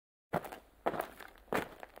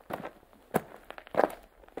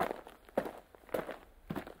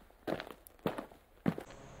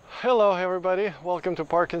Hello everybody, welcome to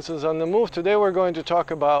Parkinson's on the Move. Today we're going to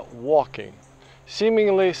talk about walking.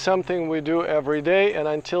 Seemingly something we do every day, and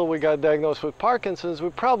until we got diagnosed with Parkinson's,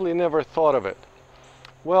 we probably never thought of it.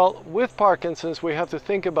 Well, with Parkinson's, we have to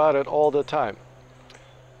think about it all the time.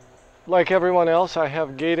 Like everyone else, I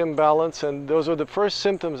have gait imbalance, and those are the first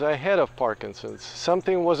symptoms I had of Parkinson's.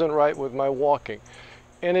 Something wasn't right with my walking.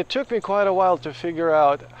 And it took me quite a while to figure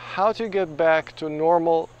out how to get back to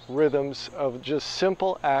normal rhythms of just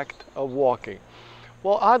simple act of walking.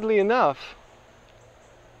 Well, oddly enough,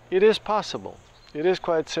 it is possible. It is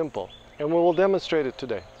quite simple, and we will demonstrate it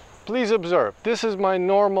today. Please observe, this is my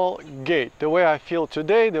normal gait, the way I feel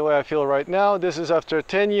today, the way I feel right now. This is after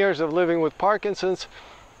 10 years of living with Parkinson's.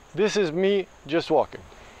 This is me just walking.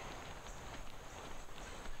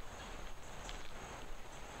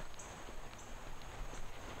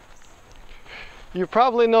 You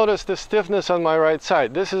probably noticed the stiffness on my right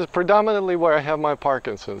side. This is predominantly where I have my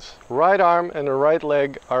Parkinson's. Right arm and the right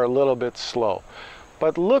leg are a little bit slow.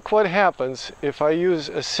 But look what happens if I use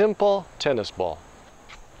a simple tennis ball.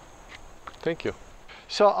 Thank you.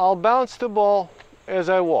 So I'll bounce the ball as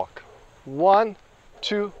I walk. 1,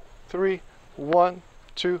 2, 3, 1,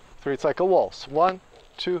 2, 3. It's like a waltz. 1,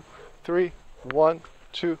 2, 3, 1,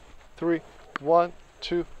 2, 3, 1,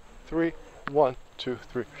 2, 3, 1, 2,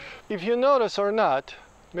 3. If you notice or not,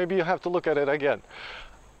 maybe you have to look at it again.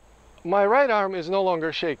 My right arm is no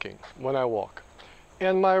longer shaking when I walk,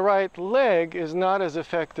 and my right leg is not as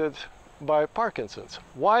affected by Parkinson's.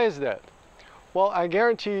 Why is that? Well, I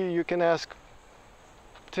guarantee you can ask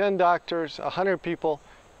 10 doctors, 100 people,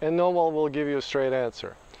 and no one will give you a straight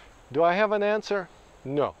answer. Do I have an answer?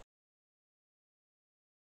 No.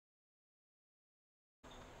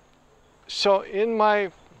 So in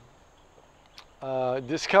my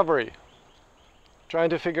discovery, trying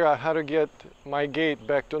to figure out how to get my gait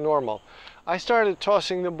back to normal, I started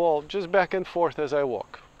tossing the ball just back and forth as I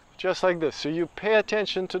walk, just like this. So you pay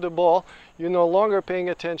attention to the ball, you're no longer paying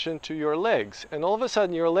attention to your legs, and all of a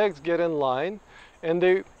sudden your legs get in line and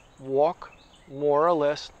they walk more or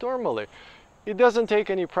less normally. It doesn't take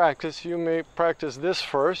any practice. You may practice this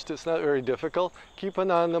first. It's not very difficult. Keep an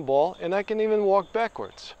eye on the ball, and I can even walk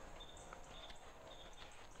backwards.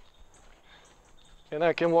 And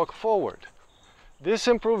I can walk forward. This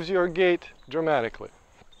improves your gait dramatically.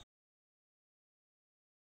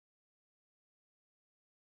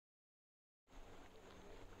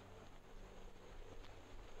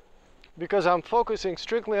 Because I'm focusing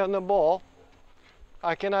strictly on the ball,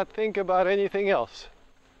 I cannot think about anything else.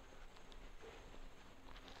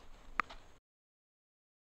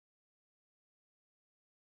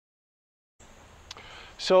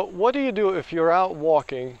 So what do you do if you're out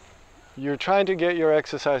walking, you're trying to get your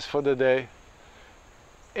exercise for the day,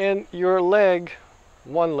 and your leg,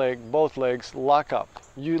 one leg, both legs lock up?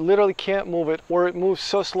 You literally can't move it, or it moves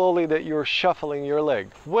so slowly that you're shuffling your leg.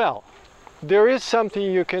 Well, there is something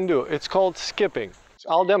you can do. It's called skipping.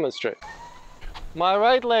 I'll demonstrate. My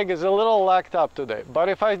right leg is a little locked up today, but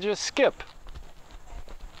if I just skip,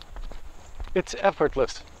 it's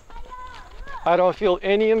effortless. I don't feel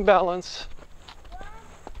any imbalance.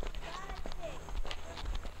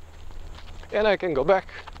 And I can go back.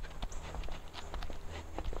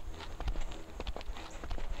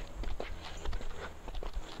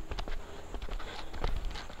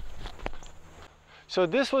 So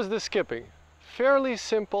this was the skipping. Fairly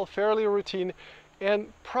simple, fairly routine,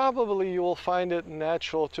 and probably you will find it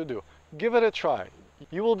natural to do. Give it a try.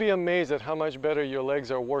 You will be amazed at how much better your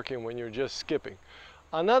legs are working when you're just skipping.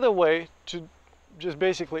 Another way to just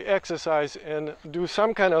basically exercise and do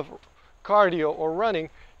some kind of cardio or running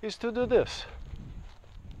is to do this.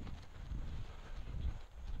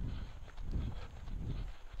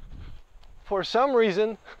 For some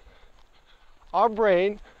reason, our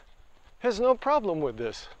brain has no problem with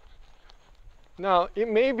this. Now, it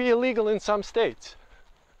may be illegal in some states,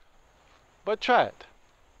 but try it.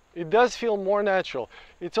 It does feel more natural.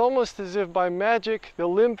 It's almost as if by magic, the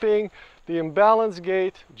limping, the imbalanced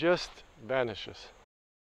gait just vanishes.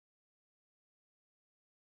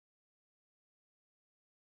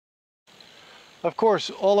 Of course,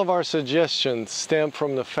 all of our suggestions stem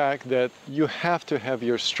from the fact that you have to have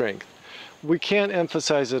your strength. We can't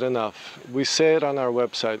emphasize it enough. We say it on our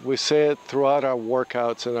website. We say it throughout our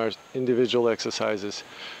workouts and our individual exercises.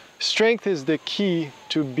 Strength is the key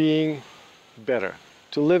to being better,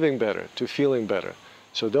 to living better, to feeling better.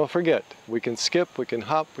 So don't forget, we can skip, we can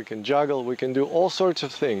hop, we can juggle, we can do all sorts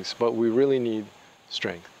of things, but we really need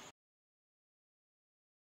strength.